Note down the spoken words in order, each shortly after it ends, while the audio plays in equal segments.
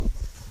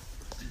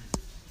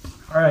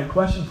All right,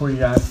 question for you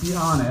guys. Be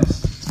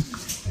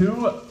honest.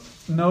 Who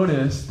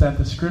noticed that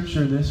the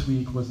scripture this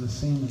week was the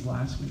same as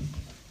last week?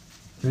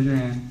 Raise your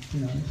hand. You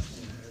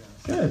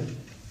noticed?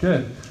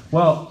 Good.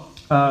 Well,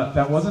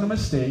 that wasn't a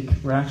mistake.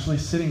 We're actually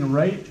sitting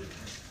right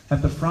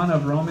at the front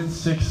of Romans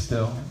 6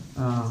 still.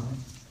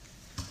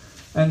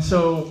 And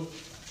so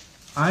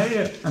I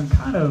am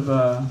kind of,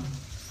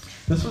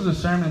 this was a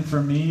sermon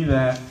for me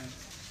that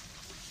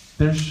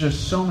there's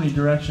just so many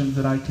directions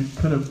that I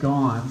could have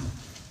gone.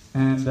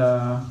 And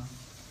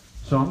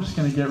so I'm just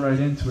going to get right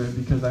into it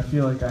because I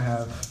feel like I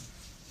have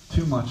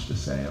too much to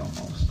say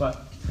almost.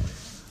 But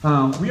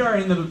we are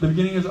in the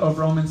beginning of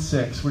Romans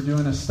 6. We're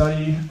doing a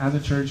study as a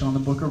church on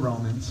the book of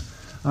Romans.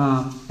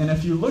 And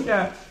if you look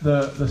at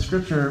the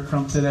scripture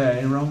from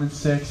today, Romans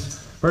 6,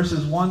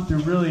 verses 1 through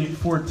really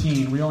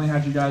 14, we only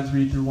had you guys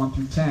read through 1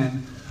 through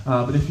 10.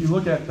 But if you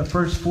look at the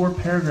first 4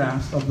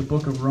 paragraphs of the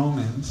book of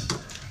Romans,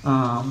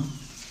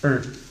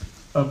 or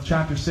of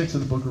chapter 6 of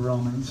the book of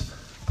Romans,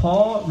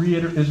 Paul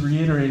is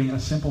reiterating a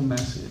simple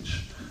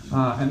message.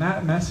 And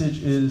that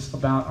message is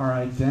about our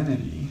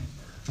identity.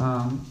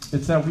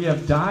 It's that we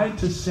have died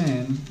to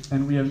sin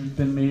and we have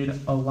been made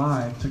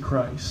alive to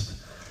Christ.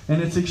 And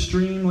it's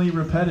extremely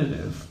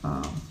repetitive.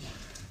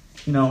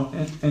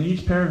 And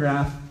each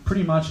paragraph,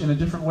 pretty much in a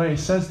different way,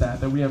 says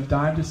that we have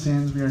died to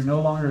sins, we are no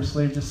longer a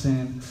slave to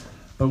sin,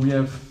 but we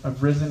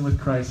have risen with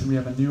Christ and we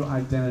have a new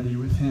identity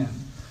with Him.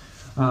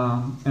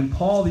 And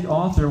Paul, the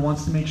author,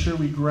 wants to make sure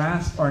we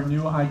grasp our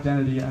new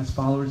identity as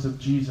followers of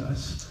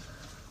Jesus.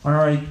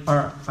 Our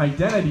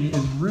identity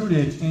is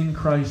rooted in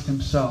Christ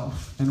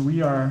Himself, and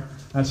we are,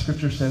 as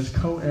Scripture says,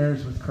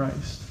 co-heirs with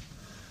Christ.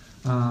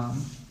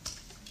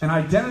 And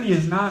identity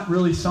is not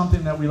really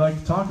something that we like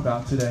to talk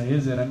about today,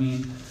 is it? I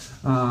mean,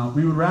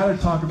 we would rather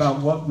talk about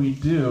what we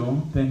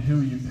do than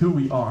who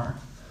we are.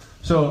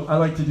 So I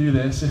like to do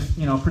this,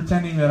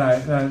 pretending that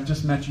I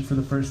just met you for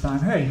the first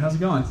time. Hey, how's it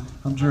going?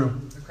 I'm Drew.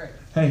 Great.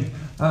 Hey,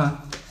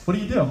 what do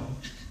you do?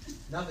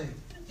 Nothing.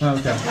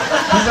 Okay.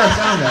 Who's our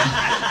sound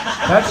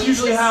guy? That's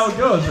usually how it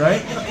goes,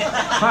 right?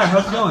 Hi,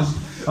 how's it going?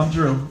 I'm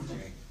Drew.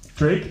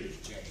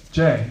 Drake?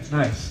 Jay.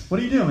 Nice. What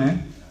do you do,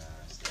 man?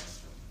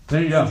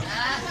 There you go.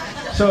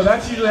 So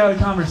that's usually how the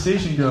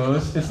conversation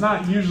goes. It's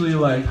not usually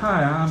like,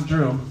 hi, I'm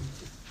Drew.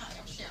 Hi,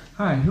 I'm Sharon.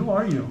 Hi, who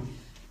are you?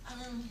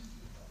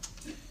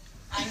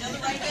 I know the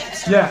right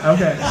answer. Yeah,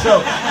 okay.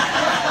 So,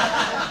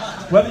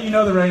 whether you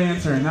know the right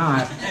answer or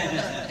not,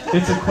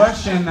 it's a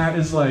question that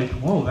is like,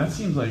 whoa, that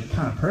seems like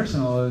kind of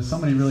personal. Is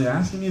somebody really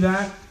asking me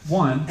that?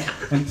 One.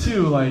 And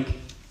two, like,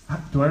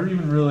 do I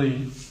even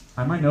really,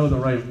 I might know the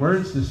right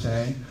words to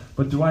say,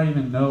 but do I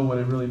even know what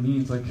it really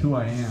means, like who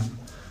I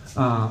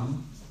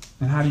am?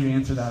 And how do you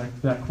answer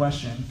that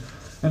question?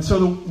 And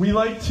so we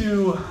like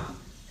to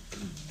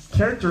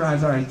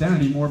characterize our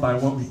identity more by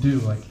what we do.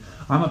 Like,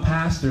 I'm a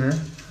pastor,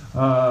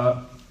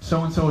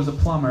 so-and-so is a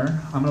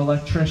plumber, I'm an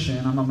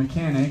electrician, I'm a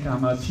mechanic,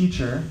 I'm a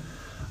teacher.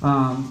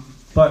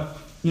 But,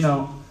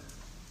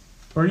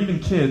 or even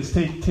kids,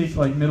 take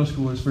like middle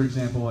schoolers, for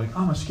example, like,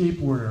 I'm a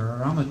skateboarder,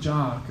 or I'm a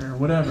jock, or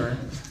whatever.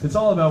 It's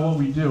all about what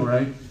we do,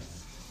 right?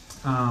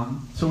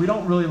 So we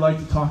don't really like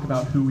to talk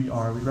about who we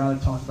are. We'd rather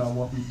talk about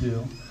what we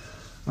do.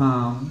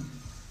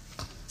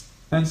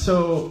 And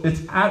so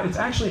it's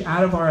actually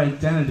out of our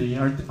identity.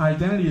 Our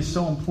identity is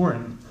so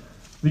important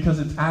because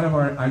it's out of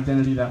our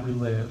identity that we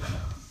live.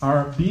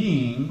 Our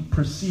being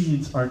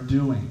precedes our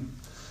doing.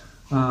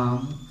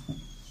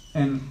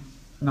 In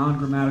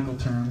non-grammatical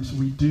terms,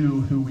 we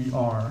do who we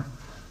are.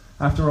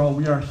 After all,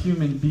 we are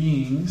human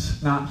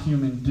beings, not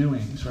human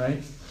doings,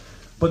 right?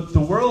 But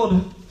the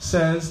world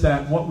says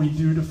that what we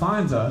do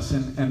defines us,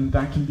 and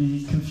that can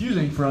be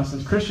confusing for us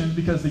as Christians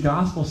because the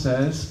gospel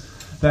says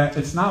that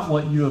it's not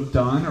what you have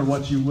done or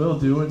what you will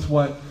do, it's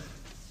what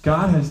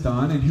God has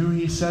done and who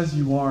He says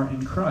you are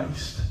in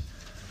Christ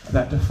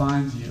that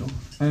defines you.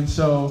 And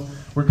so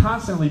we're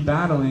constantly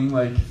battling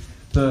like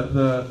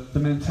the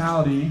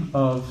mentality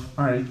of,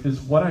 all right, is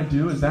what I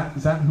do, is that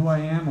who I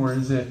am, or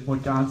is it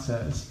what God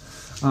says?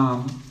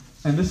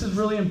 And this is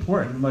really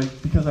important,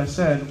 like, because I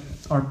said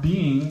our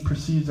being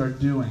precedes our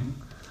doing.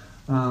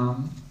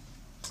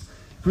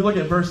 If we look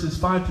at verses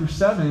 5 through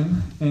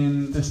 7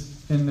 in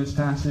this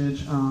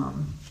passage, it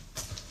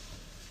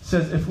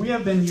says, if we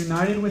have been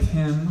united with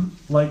Him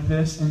like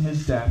this in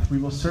His death, we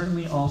will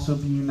certainly also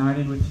be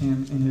united with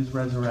Him in His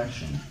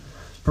resurrection.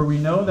 For we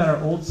know that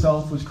our old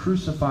self was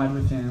crucified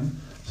with Him,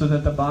 so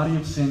that the body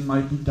of sin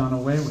might be done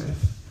away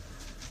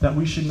with, that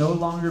we should no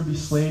longer be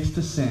slaves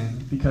to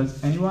sin,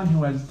 because anyone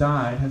who has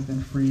died has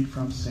been freed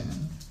from sin.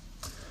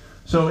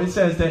 So it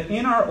says that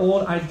in our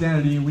old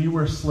identity, we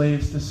were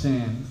slaves to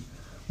sin.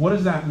 What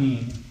does that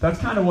mean? That's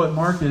kind of what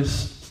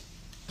Marcus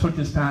took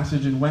this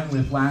passage and went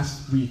with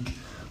last week.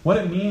 What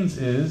it means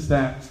is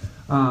that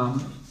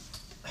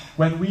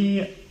when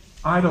we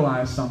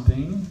idolize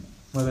something,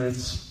 whether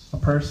it's a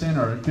person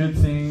or a good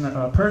thing,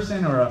 a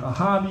person or a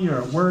hobby or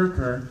a work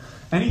or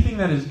anything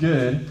that is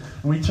good,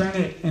 and we turn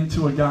it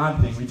into a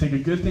God thing. We take a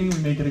good thing, we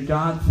make it a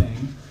God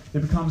thing.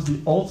 It becomes the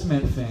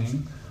ultimate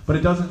thing. But But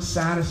it doesn't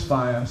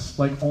satisfy us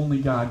like only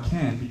God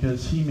can,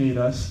 because he made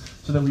us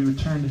so that we would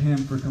turn to him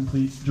for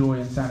complete joy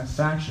and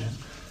satisfaction.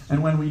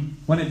 And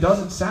when it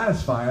doesn't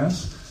satisfy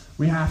us,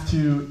 we have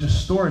to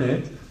distort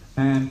it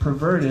and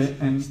pervert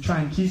it and try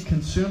and keep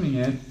consuming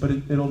it, but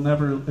it'll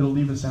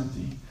leave us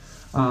empty.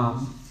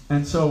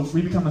 And so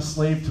we become a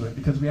slave to it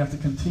because we have to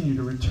continue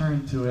to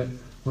return to it.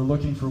 We're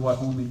looking for what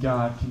only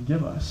God can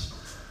give us.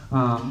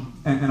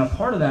 And a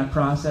part of that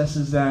process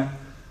is that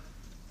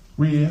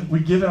we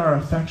give it our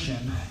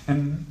affection.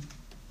 And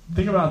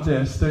think about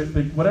this.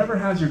 Whatever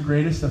has your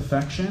greatest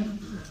affection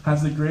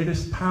has the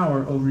greatest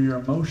power over your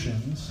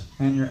emotions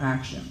and your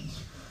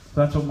actions.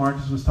 So that's what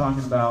Marcus was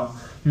talking about.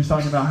 He was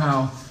talking about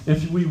how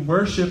if we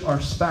worship our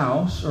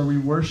spouse or we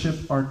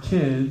worship our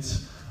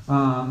kids,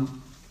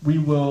 we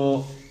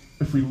will,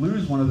 if we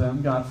lose one of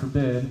them, God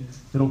forbid,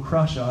 it'll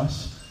crush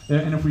us.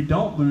 And if we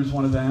don't lose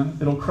one of them,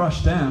 it'll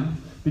crush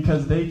them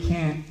because they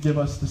can't give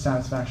us the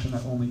satisfaction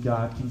that only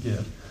God can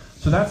give.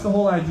 So that's the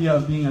whole idea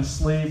of being a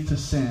slave to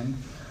sin.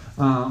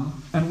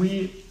 And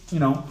we,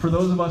 for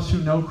those of us who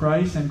know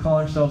Christ and call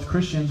ourselves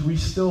Christians, we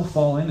still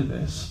fall into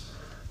this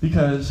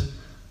because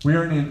we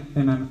are in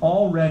an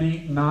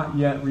already not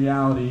yet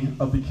reality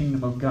of the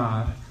kingdom of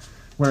God,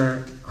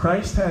 where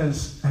Christ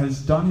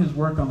has done his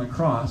work on the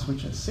cross,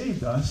 which has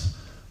saved us,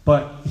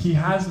 but he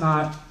has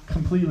not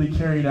completely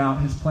carried out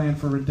his plan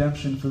for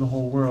redemption for the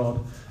whole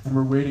world, and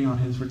we're waiting on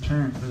his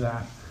return for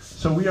that.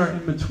 So we are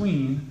in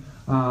between,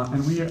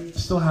 and we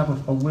still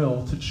have a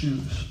will to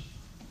choose.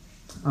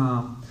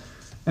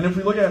 And if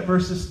we look at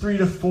verses 3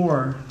 to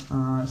 4,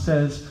 it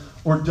says,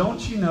 "Or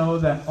don't you know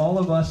that all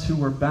of us who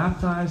were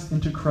baptized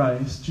into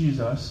Christ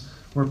Jesus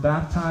were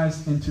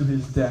baptized into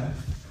his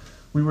death?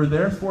 We were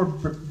therefore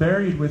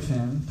buried with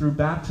him through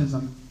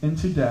baptism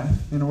into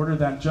death, in order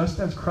that just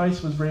as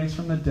Christ was raised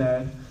from the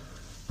dead,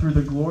 through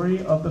the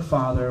glory of the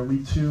Father, we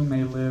too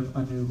may live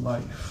a new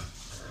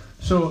life."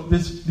 So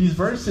these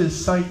verses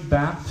cite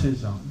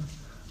baptism.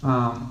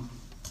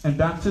 And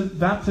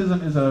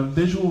baptism is a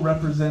visual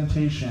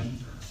representation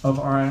of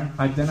our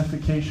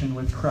identification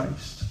with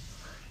Christ.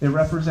 It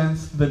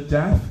represents the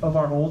death of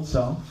our old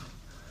self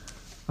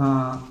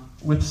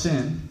with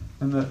sin,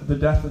 and the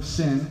death of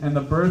sin, and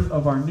the birth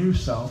of our new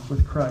self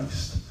with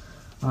Christ.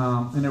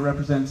 And it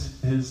represents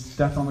his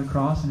death on the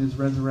cross and his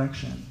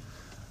resurrection.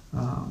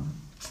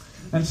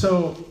 And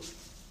so,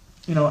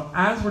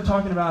 as we're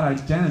talking about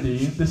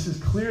identity,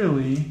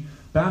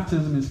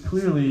 baptism is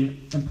clearly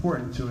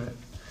important to it.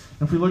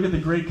 If we look at the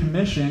Great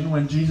Commission,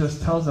 when Jesus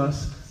tells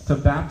us to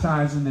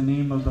baptize in the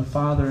name of the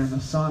Father and the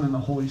Son and the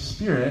Holy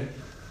Spirit,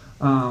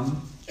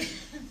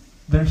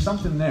 there's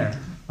something there.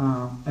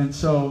 And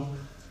so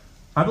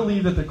I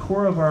believe that the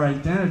core of our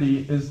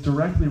identity is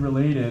directly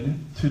related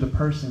to the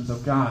persons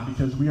of God,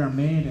 because we are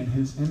made in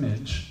his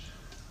image.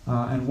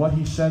 And what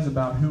he says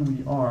about who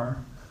we are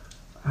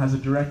has a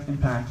direct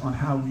impact on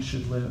how we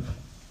should live.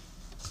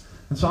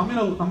 And so I'm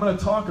going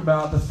to talk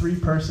about the three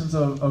persons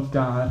of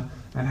God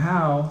and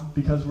how,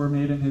 because we're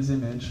made in his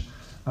image,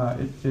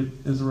 it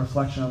is a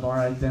reflection of our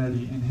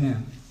identity in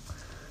him.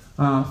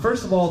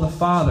 First of all, the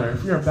Father.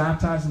 If we are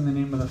baptized in the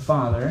name of the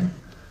Father,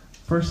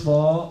 first of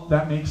all,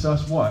 that makes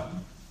us what?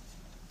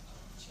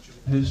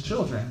 His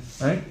children,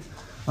 right?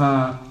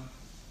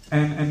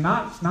 And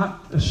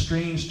not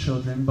estranged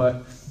children,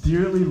 but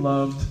dearly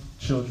loved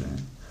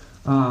children.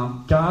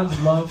 God's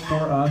love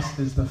for us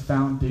is the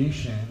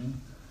foundation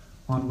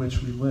on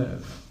which we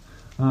live.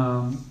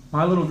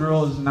 My little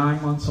girl is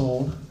 9 months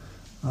old.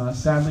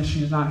 Sadly,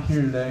 she's not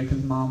here today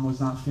because Mom was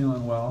not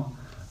feeling well.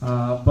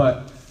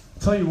 But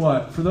I'll tell you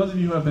what, for those of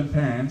you who have been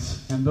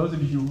parents, and those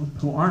of you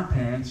who aren't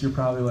parents, you're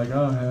probably like,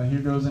 oh, here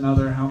goes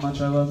another how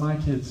much I love my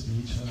kids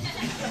speech.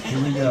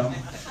 Here we go.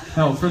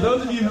 No, for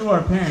those of you who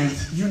are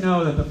parents, you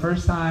know that the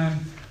first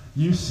time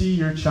you see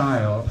your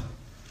child,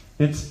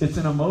 it's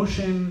an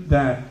emotion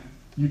that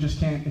you just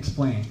can't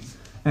explain.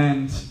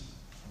 And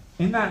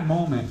in that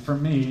moment, for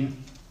me,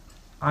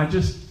 I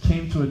just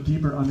came to a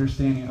deeper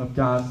understanding of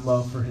God's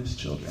love for his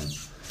children.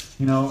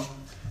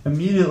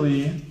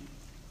 Immediately,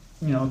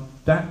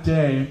 that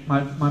day,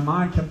 my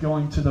mind kept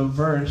going to the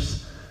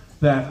verse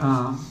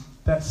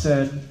that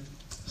said,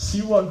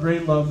 "See what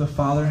great love the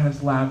Father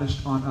has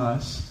lavished on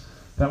us,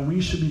 that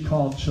we should be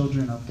called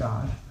children of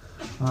God."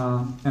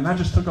 And that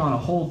just took on a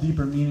whole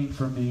deeper meaning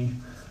for me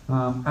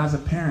as a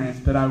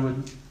parent, that I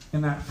would,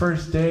 in that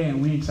first day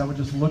and weeks, I would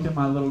just look at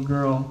my little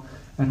girl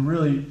and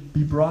really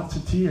be brought to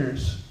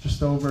tears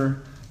just over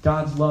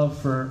God's love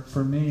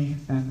for me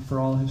and for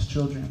all his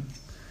children.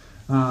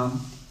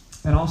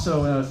 And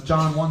also,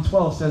 John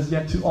 1:12 says,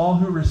 "Yet to all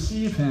who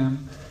receive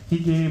him, he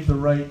gave the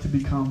right to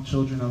become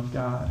children of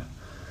God."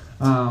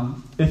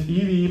 If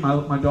Evie,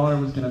 my daughter,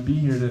 was going to be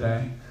here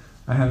today,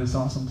 I had this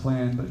awesome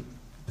plan, but it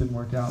didn't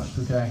work out. It's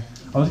okay.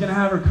 I was going to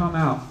have her come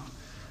out.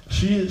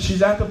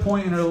 She's at the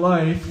point in her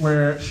life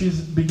where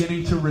she's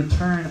beginning to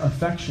return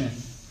affection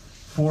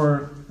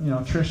for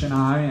Trish and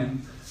I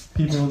and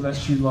people that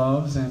she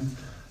loves. And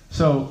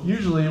so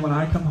usually when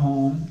I come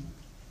home,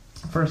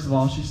 first of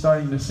all, she's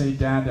starting to say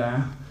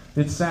 "Dada,"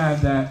 it's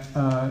sad that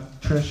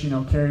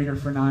Trish, carried her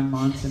for 9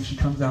 months, and she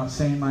comes out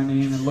saying my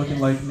name and looking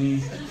like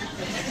me.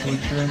 Poor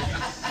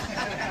Trish.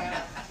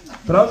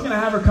 But I was going to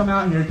have her come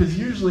out here, because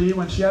usually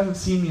when she hasn't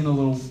seen me in a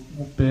little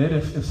bit,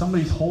 if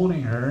somebody's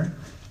holding her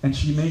and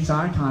she makes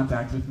eye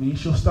contact with me,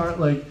 she'll start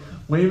like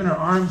waving her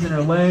arms and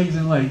her legs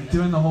and like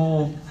doing the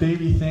whole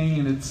baby thing.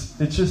 And it's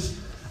just,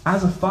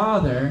 as a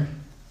father,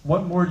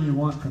 what more do you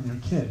want from your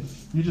kid?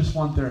 You just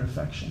want their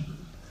affection.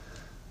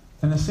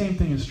 And the same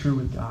thing is true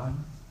with God.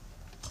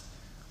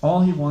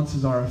 All he wants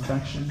is our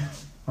affection,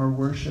 our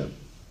worship.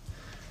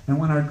 And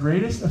when our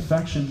greatest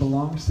affection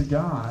belongs to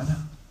God,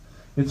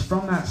 it's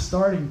from that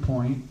starting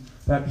point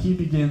that he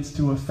begins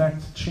to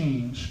affect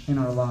change in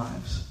our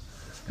lives.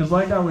 Because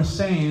like I was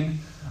saying,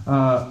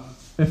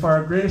 if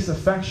our greatest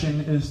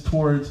affection is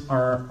towards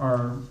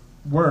our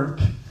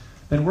work,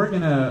 then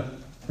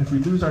if we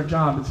lose our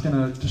job, it's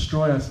going to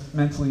destroy us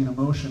mentally and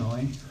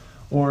emotionally.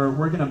 Or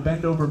we're going to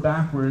bend over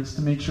backwards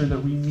to make sure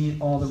that we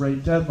meet all the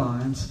right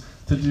deadlines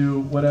to do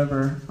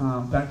whatever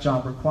that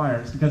job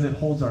requires, because it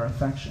holds our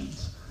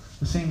affections.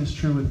 The same is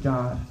true with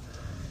God.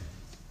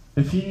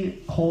 If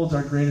he holds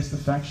our greatest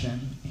affection,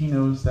 he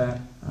knows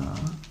that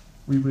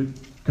we would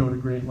go to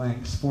great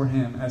lengths for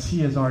him, as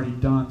he has already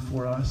done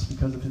for us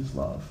because of his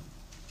love.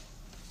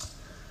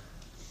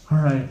 All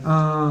right.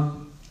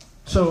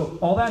 So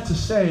all that to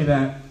say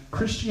that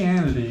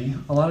Christianity,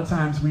 a lot of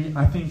times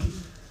I think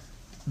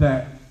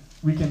that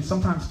we can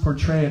sometimes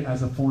portray it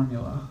as a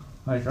formula.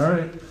 Like, all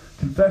right,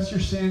 confess your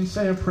sins,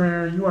 say a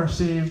prayer, you are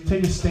saved,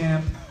 take a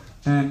stamp,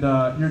 and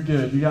you're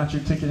good. You got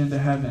your ticket into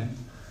heaven.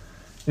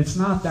 It's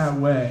not that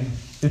way.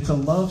 It's a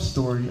love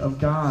story of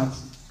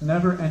God's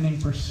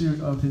never-ending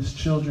pursuit of his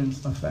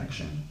children's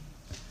affection.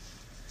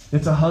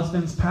 It's a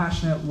husband's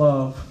passionate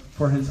love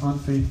for his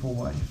unfaithful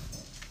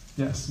wife.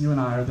 Yes, you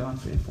and I are the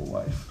unfaithful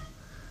wife.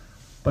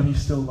 But he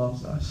still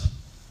loves us.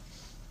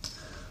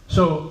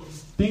 So,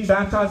 being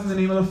baptized in the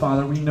name of the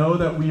Father, we know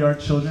that we are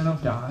children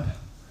of God.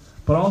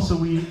 But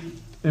also,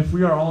 if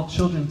we are all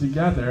children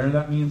together,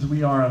 that means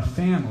we are a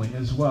family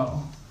as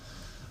well.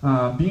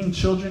 Being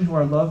children who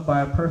are loved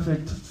by a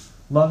perfect,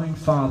 loving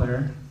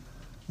Father,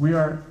 we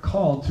are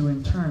called to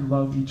in turn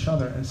love each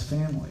other as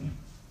family.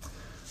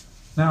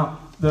 Now,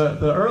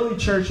 the early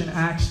church in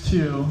Acts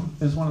 2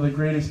 is one of the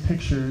greatest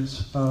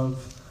pictures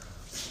of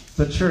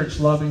the church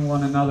loving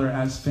one another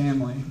as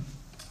family.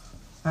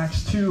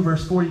 Acts 2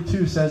 verse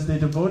 42 says, "They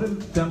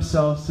devoted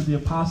themselves to the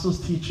apostles'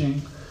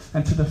 teaching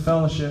and to the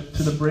fellowship,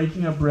 to the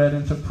breaking of bread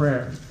and to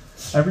prayer.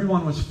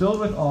 Everyone was filled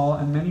with awe,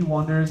 and many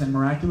wonders and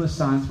miraculous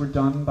signs were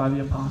done by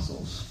the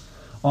apostles.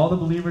 All the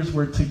believers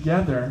were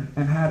together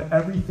and had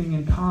everything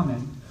in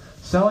common.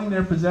 Selling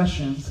their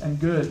possessions and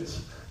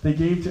goods, they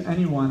gave to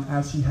anyone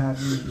as he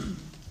had need.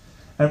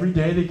 Every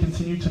day they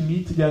continued to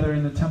meet together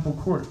in the temple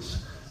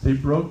courts. They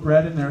broke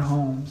bread in their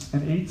homes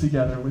and ate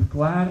together with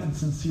glad and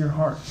sincere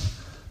hearts,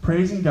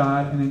 praising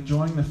God and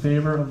enjoying the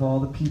favor of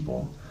all the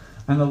people.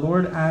 And the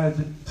Lord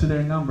added to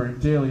their number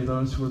daily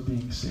those who were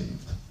being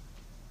saved."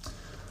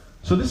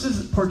 So this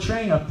is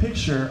portraying a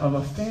picture of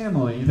a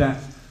family that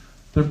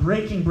they're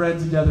breaking bread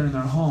together in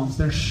their homes.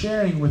 They're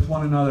sharing with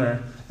one another.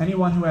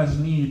 Anyone who has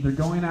need, they're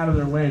going out of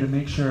their way to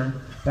make sure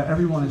that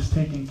everyone is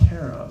taken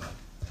care of.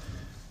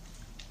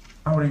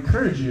 I would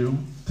encourage you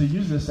to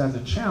use this as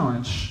a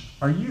challenge.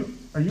 Are you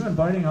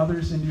inviting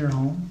others into your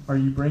home? Are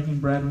you breaking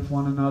bread with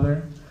one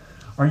another?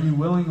 Are you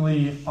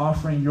willingly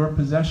offering your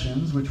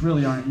possessions, which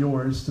really aren't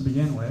yours to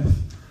begin with,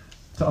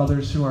 to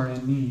others who are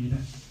in need?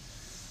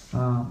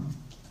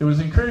 It was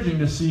encouraging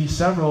to see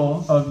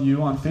several of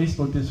you on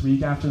Facebook this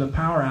week after the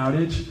power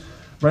outage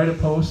write a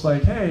post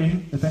like,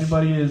 "Hey, if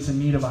anybody is in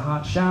need of a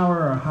hot shower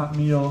or a hot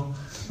meal,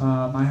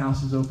 my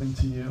house is open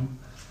to you."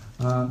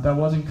 That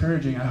was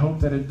encouraging. I hope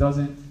that it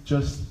doesn't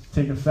just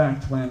take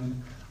effect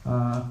when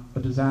a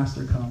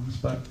disaster comes,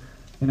 but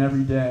in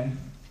every day.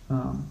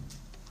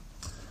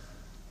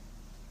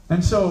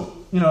 And so,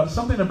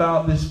 something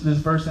about this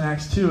verse in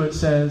Acts 2, it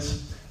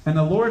says, "And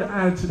the Lord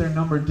added to their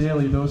number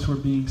daily those who were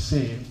being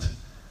saved."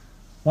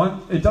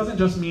 It doesn't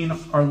just mean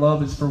our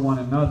love is for one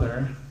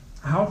another.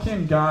 How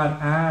can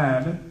God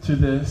add to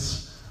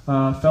this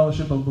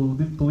fellowship of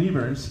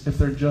believers if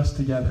they're just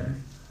together?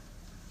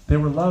 They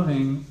were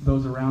loving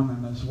those around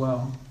them as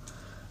well.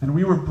 And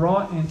we were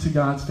brought into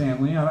God's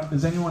family.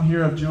 Is anyone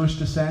here of Jewish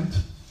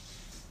descent?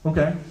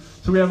 Okay.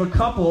 So we have a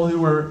couple who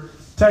were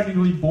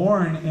technically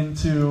born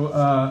into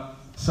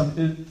some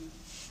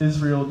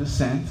Israel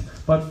descent.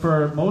 But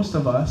for most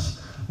of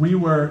us, we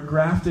were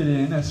grafted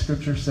in, as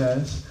Scripture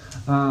says,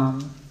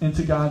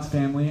 into God's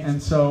family.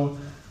 And so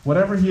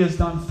whatever he has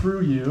done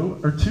through you,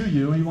 or to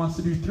you, he wants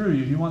to do through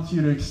you. He wants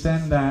you to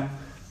extend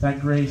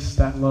that grace,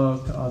 that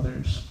love to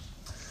others.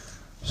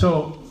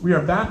 So we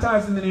are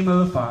baptized in the name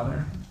of the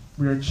Father.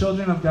 We are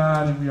children of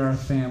God, and we are a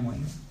family.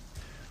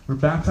 We're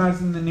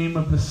baptized in the name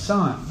of the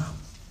Son.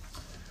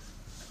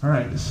 All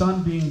right, the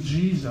Son being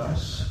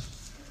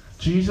Jesus.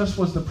 Jesus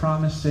was the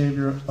promised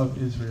Savior of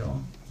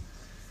Israel.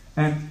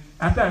 And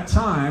at that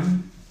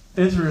time,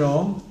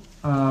 Israel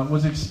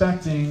was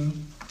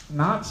expecting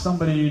not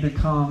somebody to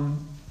come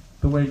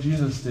the way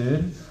Jesus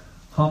did,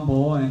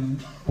 humble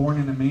and born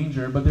in a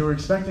manger, but they were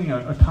expecting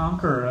a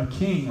conqueror, a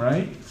king,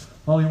 right?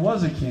 Well, he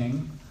was a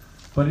king,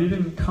 but he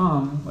didn't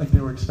come like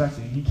they were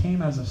expecting. He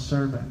came as a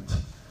servant.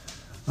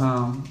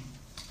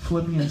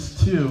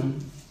 Philippians 2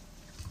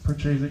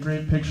 portrays a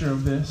great picture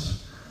of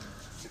this.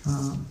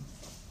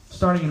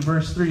 Starting in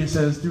verse 3, it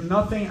says, "Do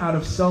nothing out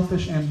of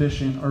selfish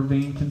ambition or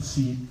vain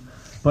conceit,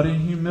 but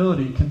in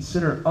humility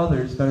consider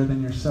others better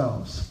than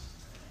yourselves.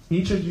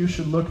 Each of you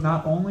should look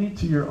not only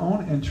to your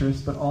own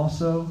interests, but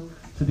also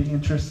to the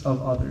interests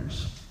of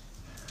others.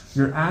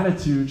 Your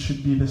attitude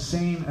should be the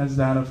same as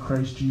that of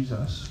Christ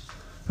Jesus,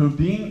 who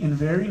being in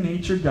very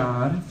nature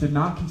God, did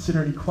not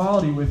consider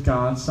equality with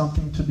God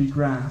something to be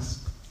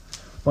grasped,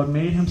 but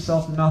made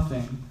himself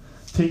nothing,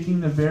 taking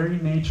the very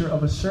nature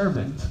of a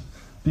servant,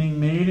 being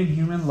made in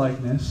human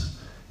likeness,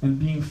 and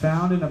being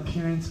found in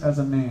appearance as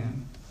a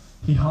man.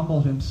 He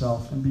humbled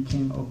himself and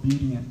became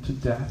obedient to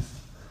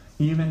death,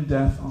 even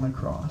death on a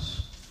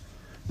cross.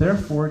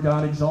 Therefore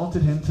God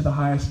exalted him to the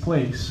highest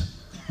place,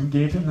 and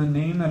gave him the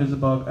name that is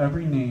above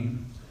every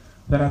name,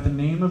 that at the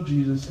name of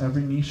Jesus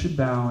every knee should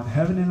bow in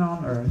heaven and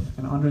on earth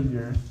and under the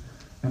earth,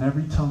 and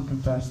every tongue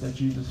confess that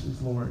Jesus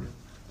is Lord,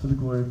 to the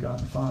glory of God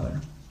the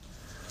Father."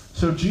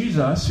 So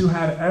Jesus, who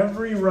had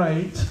every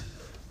right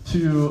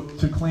to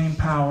claim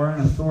power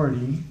and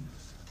authority,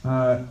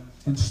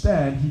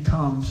 instead he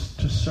comes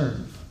to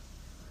serve.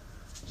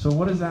 So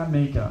what does that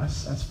make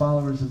us? As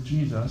followers of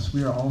Jesus,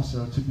 we are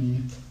also to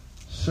be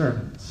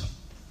servants.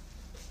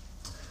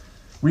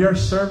 We are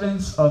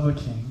servants of a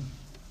king.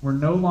 We're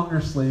no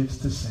longer slaves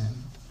to sin.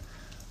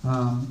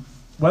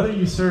 Whether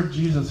you serve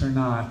Jesus or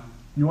not,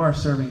 you are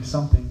serving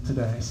something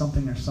today,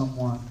 something or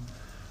someone,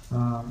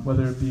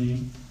 whether it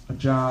be a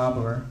job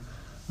or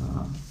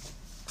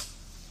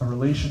a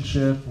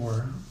relationship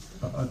or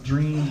a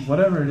dream,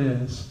 whatever it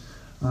is,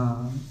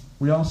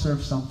 we all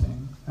serve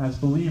something. As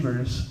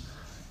believers,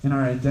 in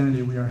our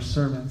identity, we are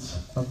servants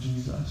of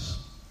Jesus.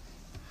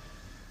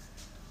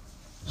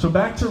 So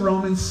back to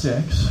Romans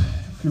 6.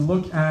 If you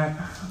look at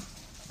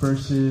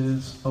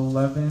verses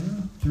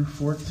 11 through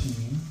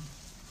 14,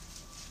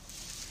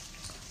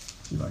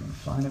 see if I can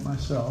find it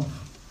myself.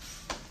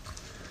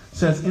 It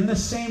says, "In the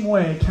same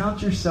way,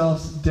 count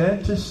yourselves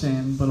dead to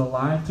sin, but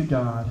alive to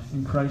God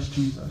in Christ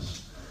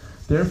Jesus.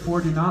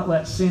 Therefore, do not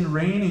let sin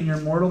reign in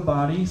your mortal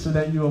body, so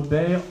that you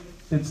obey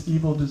its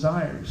evil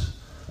desires.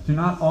 Do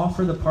not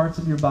offer the parts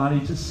of your body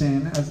to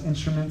sin as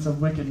instruments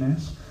of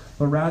wickedness,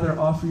 but rather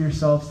offer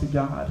yourselves to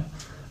God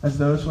as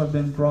those who have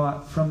been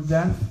brought from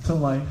death to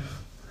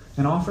life,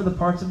 and offer the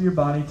parts of your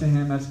body to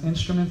him as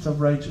instruments of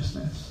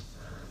righteousness.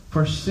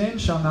 For sin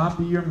shall not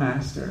be your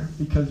master,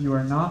 because you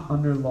are not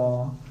under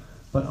law,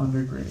 but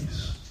under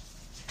grace."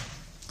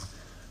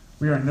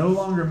 We are no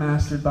longer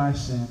mastered by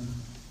sin,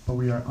 but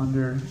we are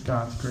under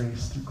God's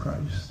grace through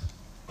Christ.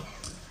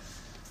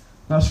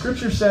 Now,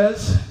 Scripture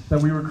says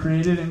that we were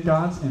created in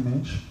God's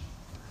image.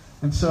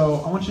 And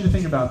so I want you to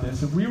think about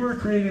this. If we were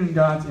created in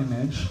God's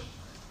image,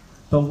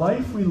 the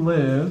life we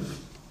live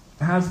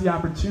has the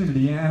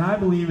opportunity, and I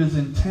believe is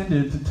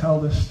intended to tell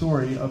the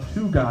story of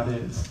who God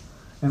is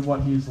and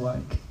what he's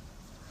like.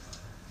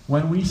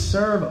 When we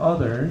serve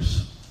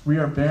others, we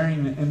are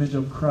bearing the image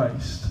of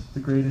Christ, the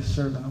greatest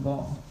servant of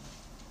all.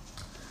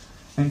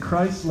 And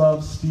Christ's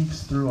love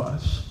speaks through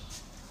us.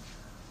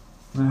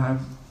 And I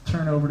have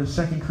turned over to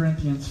 2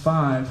 Corinthians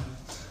 5.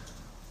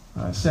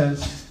 It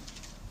says,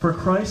 "For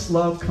Christ's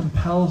love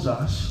compels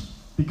us,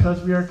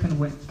 because we are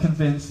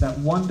convinced that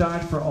one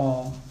died for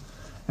all,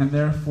 and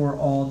therefore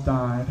all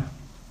died."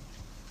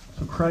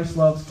 So Christ's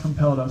love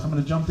compelled us. I'm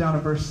going to jump down to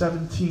verse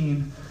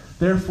 17.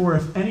 "Therefore,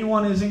 if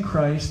anyone is in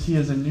Christ, he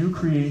is a new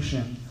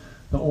creation.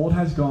 The old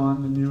has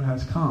gone, the new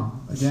has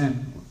come."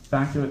 Again,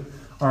 back to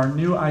our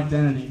new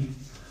identity.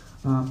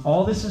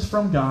 "All this is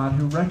from God,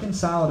 who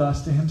reconciled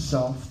us to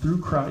himself through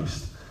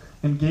Christ,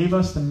 and gave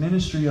us the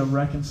ministry of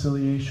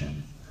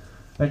reconciliation.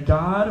 That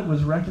God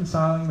was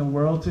reconciling the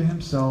world to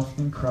himself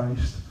in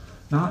Christ,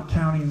 not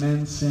counting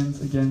men's sins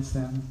against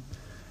them.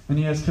 And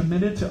he has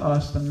committed to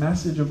us the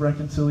message of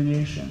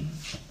reconciliation.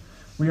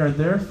 We are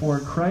therefore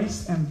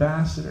Christ's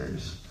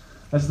ambassadors,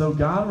 as though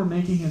God were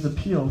making his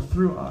appeal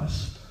through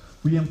us.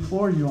 We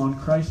implore you on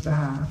Christ's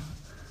behalf,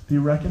 be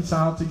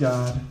reconciled to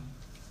God.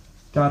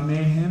 God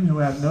made him who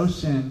had no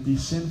sin be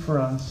sin for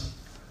us,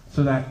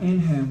 so that in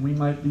him we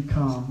might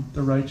become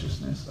the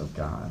righteousness of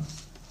God."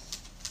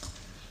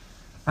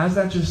 As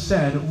that just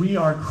said, we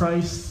are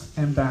Christ's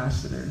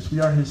ambassadors. We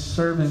are his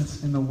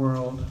servants in the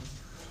world.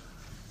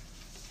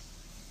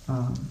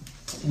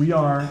 We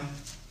are,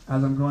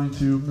 as I'm going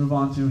to move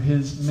on to,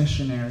 his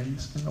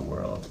missionaries in the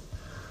world.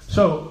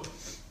 So,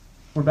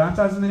 we're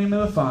baptized in the name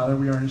of the Father.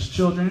 We are his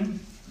children.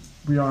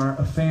 We are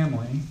a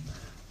family.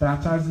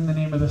 Baptized in the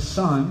name of the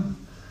Son.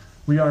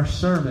 We are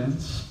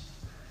servants.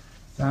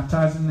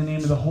 Baptized in the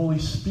name of the Holy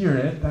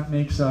Spirit. That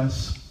makes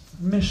us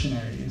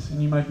missionaries.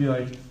 And you might be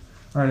like,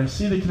 all right, I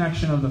see the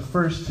connection of the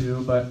first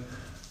two, but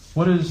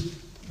what does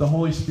the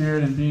Holy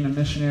Spirit and being a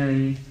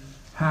missionary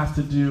have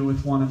to do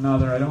with one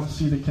another? I don't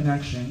see the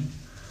connection.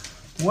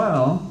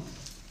 Well,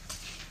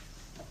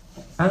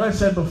 as I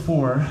said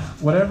before,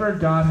 whatever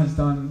God has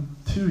done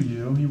to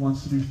you, he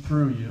wants to do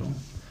through you.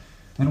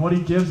 And what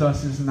he gives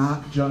us is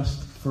not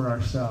just for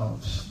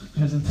ourselves.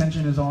 His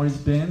intention has always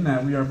been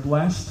that we are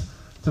blessed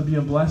to be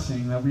a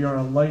blessing, that we are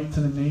a light to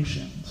the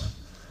nations.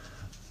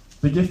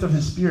 The gift of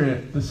his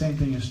Spirit, the same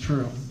thing is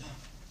true.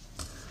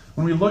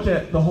 When we look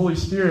at the Holy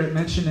Spirit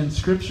mentioned in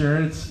Scripture,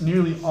 it's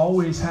nearly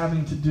always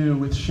having to do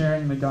with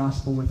sharing the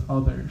gospel with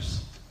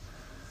others.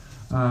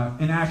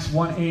 In Acts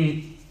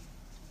 1:8,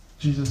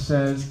 Jesus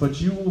says, "But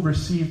you will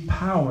receive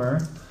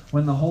power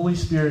when the Holy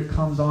Spirit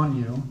comes on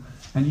you,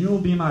 and you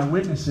will be my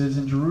witnesses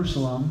in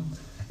Jerusalem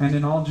and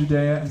in all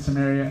Judea and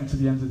Samaria and to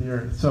the ends of the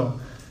earth." So,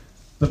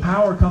 the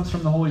power comes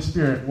from the Holy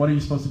Spirit. What are you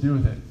supposed to do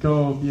with it?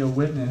 Go be a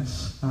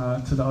witness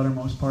to the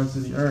uttermost parts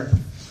of the earth.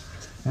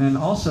 And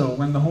also,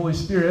 when the Holy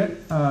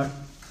Spirit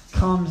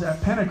comes at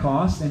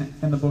Pentecost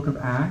in the book of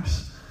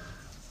Acts,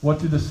 what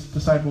do the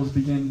disciples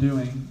begin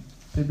doing?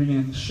 They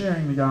begin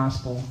sharing the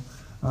gospel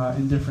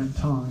in different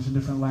tongues, in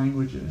different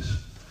languages.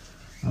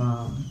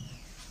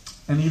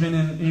 And even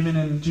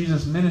in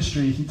Jesus'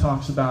 ministry, he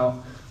talks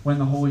about when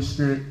the Holy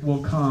Spirit will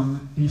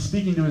come. He's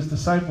speaking to his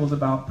disciples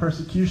about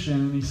persecution,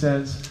 and he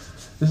says,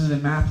 this is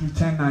in Matthew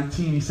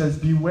 10:19, he says,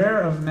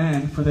 "Beware of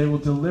men, for they will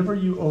deliver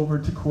you over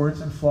to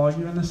courts and flog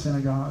you in the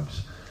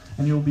synagogues,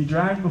 and you will be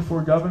dragged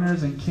before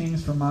governors and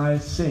kings for my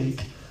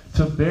sake,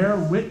 to bear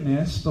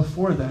witness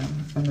before them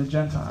and the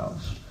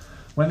Gentiles.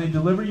 When they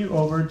deliver you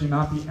over, do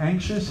not be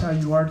anxious how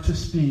you are to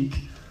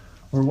speak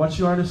or what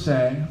you are to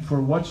say, for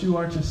what you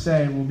are to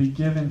say will be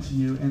given to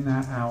you in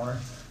that hour.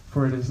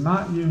 For it is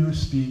not you who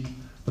speak,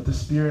 but the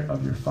Spirit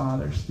of your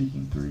Father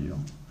speaking through you."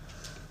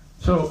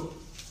 So,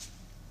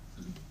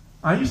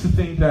 I used to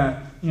think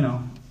that,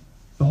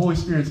 the Holy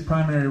Spirit's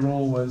primary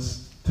role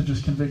was to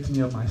just convict me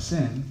of my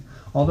sin.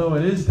 Although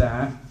it is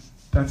that,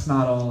 that's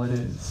not all it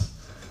is.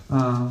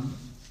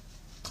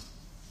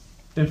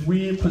 If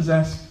we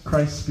possess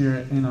Christ's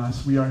Spirit in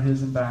us, we are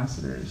his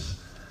ambassadors.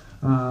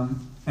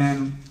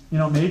 And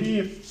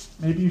maybe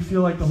you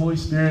feel like the Holy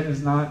Spirit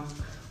is not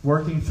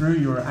working through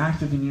you or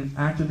active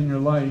in your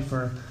life,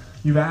 or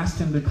you've asked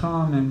him to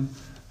come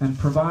and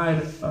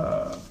provide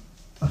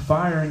a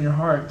fire in your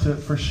heart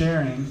for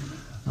sharing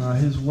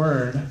his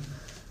word.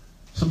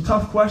 Some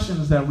tough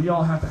questions that we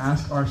all have to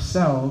ask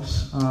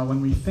ourselves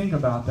when we think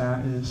about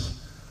that is,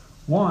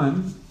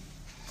 one,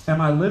 am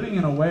I living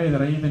in a way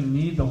that I even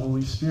need the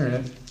Holy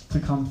Spirit to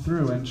come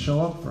through and show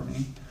up for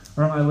me?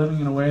 Or am I living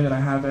in a way that I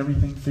have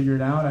everything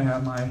figured out? I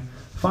have my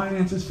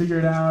finances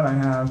figured out. I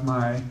have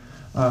my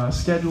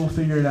schedule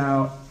figured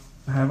out.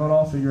 I have it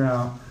all figured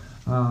out.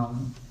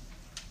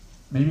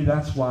 Maybe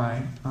that's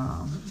why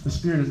the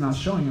Spirit is not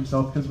showing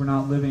himself, because we're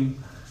not living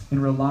in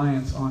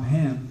reliance on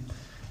him.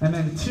 And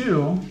then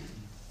two,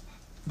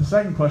 the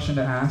second question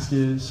to ask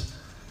is,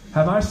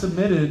 have I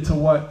submitted to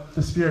what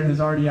the Spirit has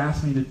already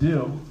asked me to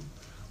do?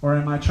 Or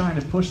am I trying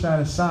to push that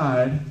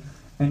aside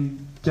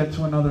and get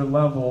to another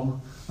level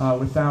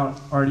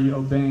without already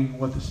obeying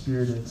what the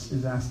Spirit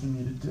is asking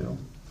me to do?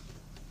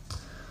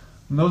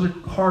 And those are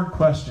hard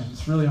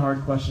questions, really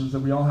hard questions that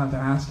we all have to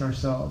ask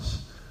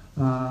ourselves.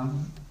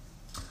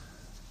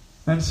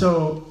 And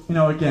so,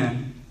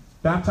 again,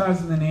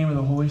 baptized in the name of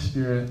the Holy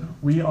Spirit,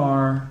 we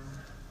are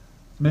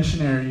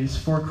missionaries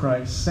for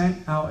Christ,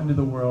 sent out into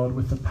the world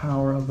with the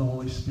power of the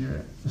Holy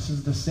Spirit. This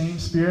is the same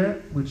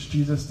Spirit which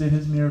Jesus did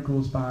his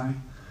miracles by,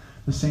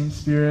 the same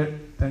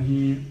Spirit that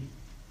he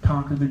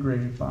conquered the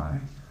grave by,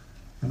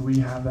 and we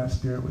have that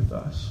Spirit with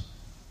us.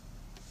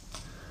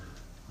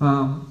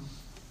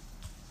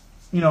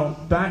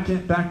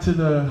 Back to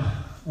the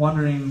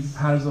wondering,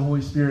 how does the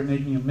Holy Spirit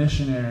make me a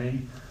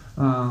missionary?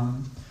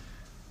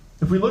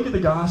 If we look at the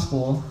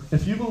gospel,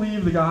 if you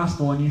believe the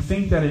gospel and you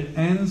think that it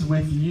ends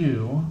with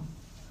you,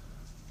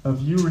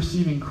 of you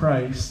receiving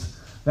Christ,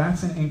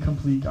 that's an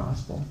incomplete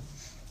gospel.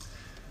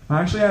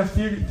 I actually have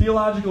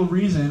theological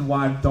reason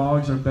why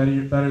dogs are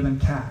better than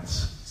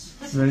cats.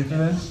 You ready for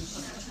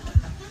this?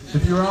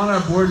 If you were on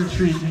our board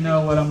retreat, you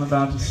know what I'm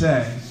about to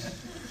say.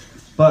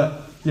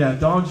 But, yeah,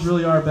 dogs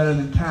really are better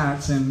than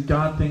cats, and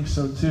God thinks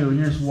so too.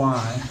 Here's why.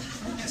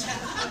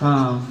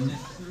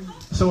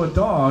 So a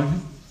dog,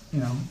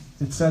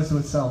 it says to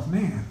itself,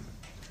 man,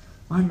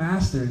 my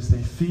masters,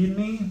 they feed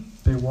me,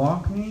 they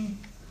walk me,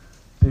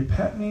 they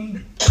pet me,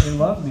 they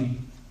love me.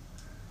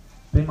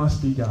 They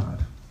must be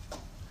God.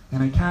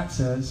 And a cat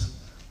says,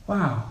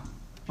 wow,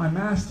 my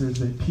masters,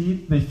 they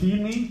feed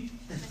me,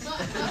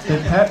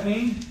 they pet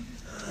me,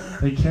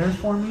 they care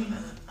for me.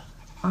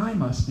 I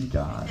must be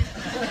God.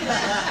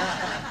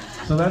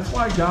 So that's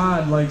why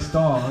God likes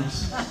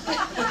dogs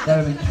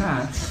better than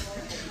cats,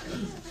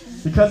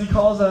 because he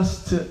calls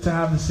us to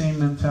have the same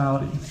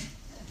mentality.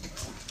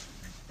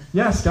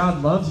 Yes,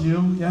 God loves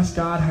you. Yes,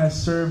 God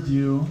has served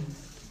you.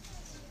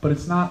 But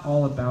it's not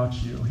all about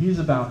you. He's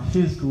about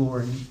his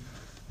glory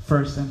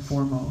first and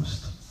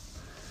foremost.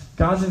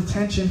 God's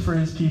intention for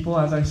his people,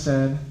 as I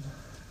said,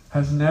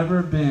 has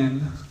never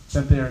been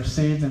that they are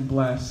saved and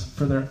blessed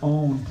for their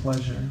own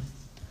pleasure.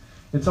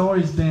 It's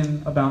always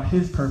been about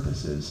his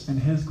purposes and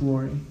his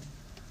glory.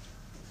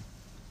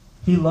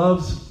 He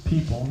loves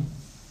people,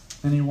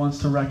 and he wants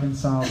to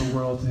reconcile the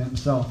world to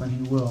himself, and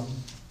he will.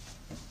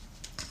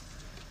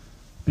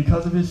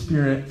 Because of his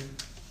Spirit,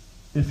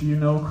 if you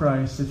know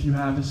Christ, if you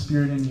have his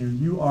Spirit in you,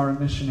 you are a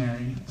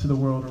missionary to the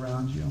world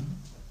around you.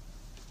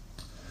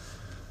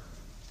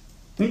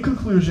 In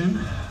conclusion,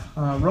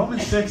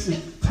 Romans 6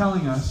 is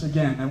telling us,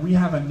 again, that we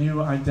have a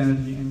new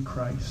identity in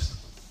Christ.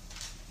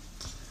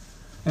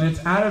 And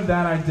it's out of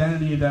that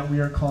identity that we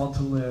are called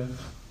to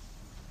live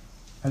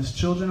as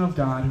children of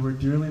God who are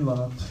dearly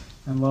loved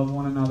and love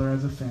one another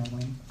as a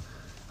family,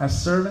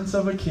 as servants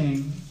of a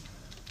king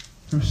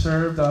who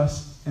served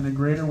us in a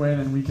greater way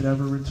than we could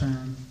ever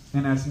return,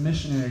 and as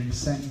missionaries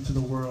sent into the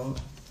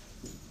world.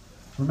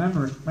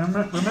 Remember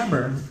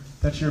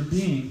that your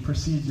being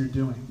precedes your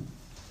doing.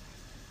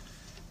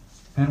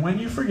 And when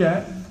you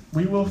forget,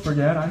 we will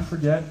forget, I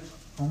forget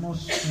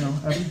almost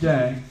every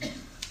day,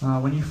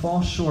 when you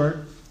fall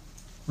short,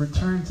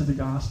 return to the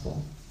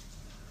gospel.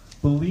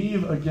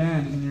 Believe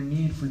again in your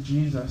need for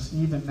Jesus,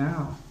 even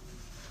now.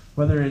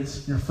 Whether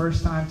it's your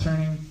first time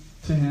turning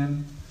to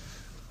him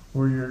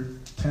or your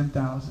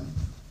 10,000th.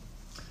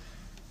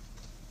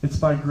 It's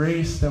by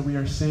grace that we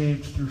are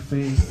saved through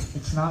faith.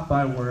 It's not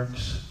by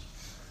works.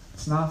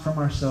 It's not from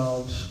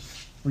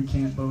ourselves. We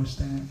can't boast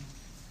in it.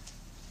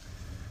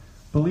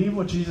 Believe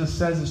what Jesus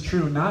says is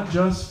true, not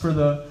just for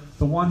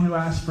the one who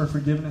asked for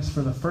forgiveness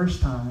for the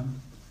first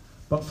time,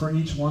 but for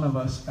each one of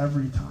us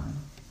every time.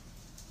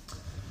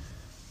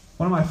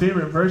 One of my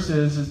favorite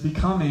verses is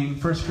becoming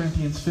 1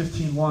 Corinthians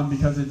 15:1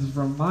 because it's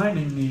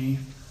reminding me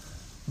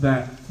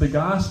that the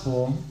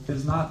gospel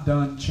is not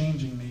done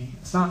changing me.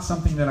 It's not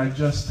something that I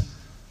just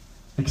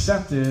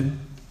accepted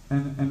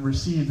and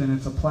received and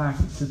it's a plaque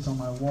that sits on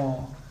my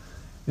wall.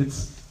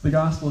 It's the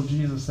gospel of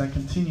Jesus that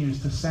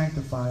continues to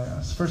sanctify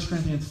us. 1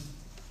 Corinthians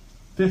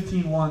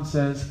 15:1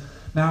 says,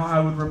 "Now I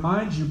would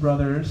remind you,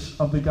 brothers,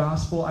 of the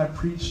gospel I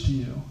preached to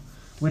you,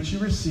 which you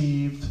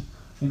received,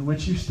 in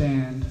which you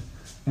stand,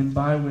 and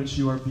by which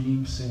you are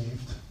being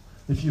saved,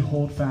 if you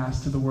hold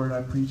fast to the word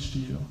I preached to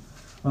you,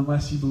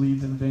 unless you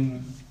believed in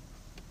vain."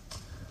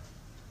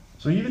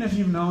 So even if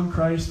you've known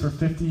Christ for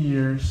 50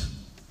 years,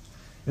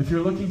 if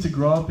you're looking to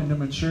grow up into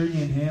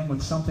maturity in him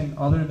with something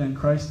other than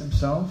Christ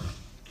himself,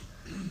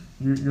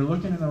 you're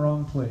looking in the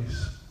wrong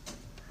place.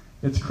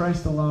 It's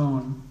Christ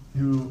alone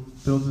who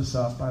builds us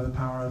up by the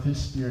power of his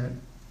Spirit.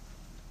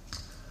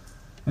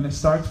 And it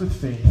starts with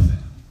faith.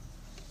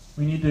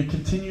 We need to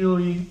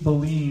continually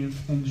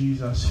believe in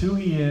Jesus, who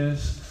he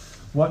is,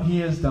 what he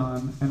has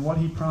done, and what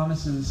he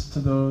promises to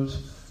those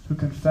who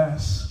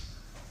confess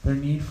their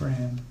need for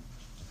him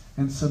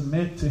and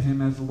submit to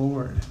him as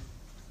Lord.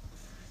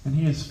 And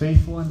he is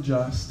faithful and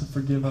just to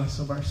forgive us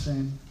of our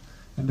sin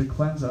and to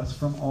cleanse us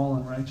from all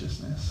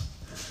unrighteousness.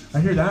 I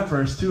hear that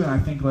verse too, and I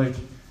think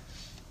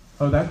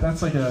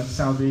that's like a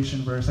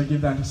salvation verse. I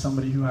give that to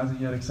somebody who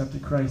hasn't yet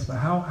accepted Christ. But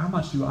how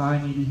much do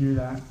I need to hear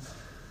that?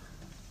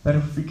 That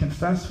if we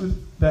confess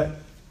that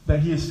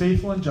he is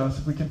faithful and just,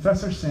 if we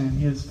confess our sin,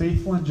 he is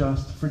faithful and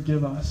just to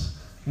forgive us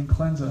and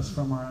cleanse us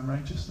from our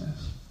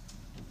unrighteousness.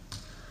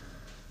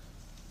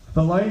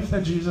 The life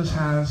that Jesus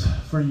has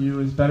for you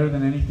is better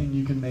than anything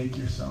you can make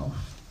yourself.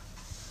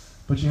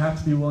 But you have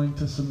to be willing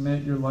to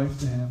submit your life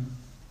to him,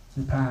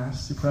 your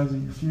past, your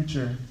present, your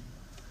future,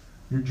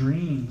 your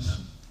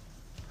dreams.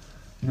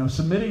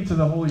 Submitting to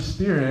the Holy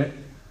Spirit,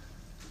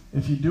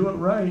 if you do it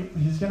right,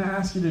 he's going to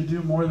ask you to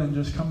do more than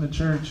just come to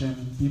church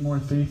and be more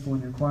faithful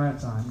in your quiet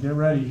time. Get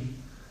ready,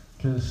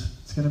 because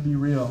it's going to be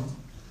real.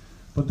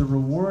 But the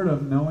reward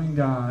of knowing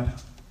God,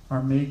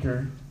 our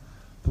Maker,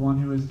 the one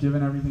who has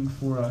given everything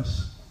for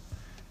us,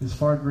 is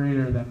far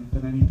greater than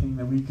anything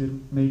that we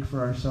could make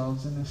for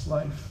ourselves in this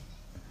life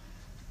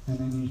and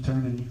in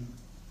eternity.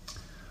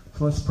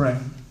 So let's pray.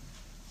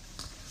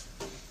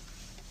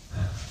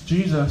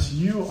 Jesus,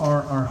 you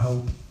are our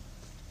hope.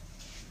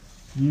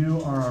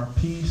 You are our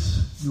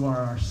peace. You are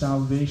our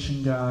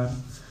salvation, God.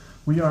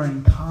 We are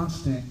in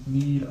constant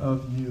need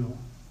of you.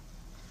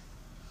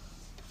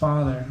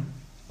 Father,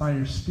 by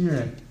your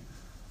Spirit,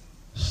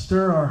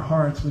 stir our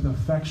hearts with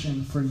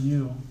affection for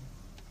you.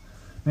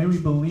 May we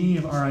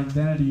believe our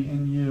identity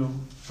in you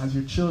as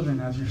your children,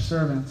 as your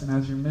servants, and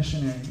as your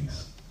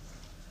missionaries.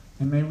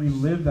 And may we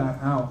live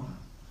that out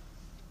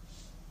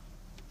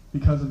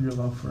because of your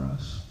love for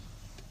us.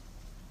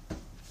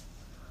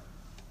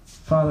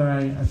 Father,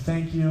 I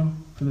thank you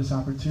for this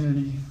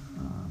opportunity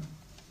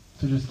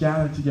to just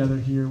gather together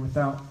here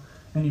without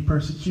any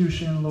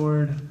persecution,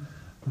 Lord.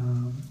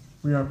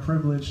 We are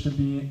privileged to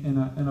be in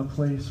a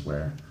place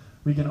where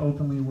we can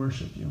openly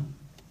worship you.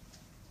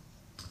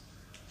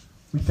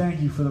 We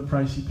thank you for the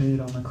price you paid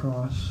on the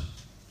cross,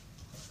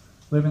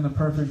 living the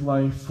perfect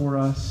life for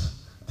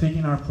us,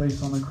 taking our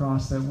place on the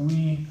cross that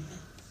we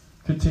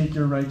could take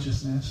your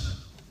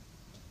righteousness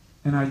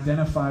and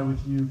identify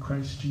with you,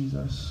 Christ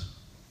Jesus.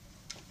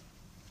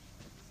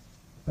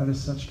 That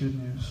is such good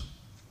news.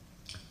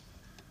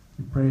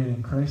 We pray it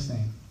in Christ's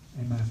name.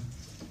 Amen.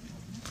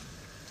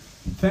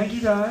 Thank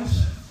you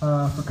guys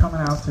for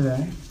coming out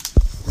today.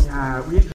 We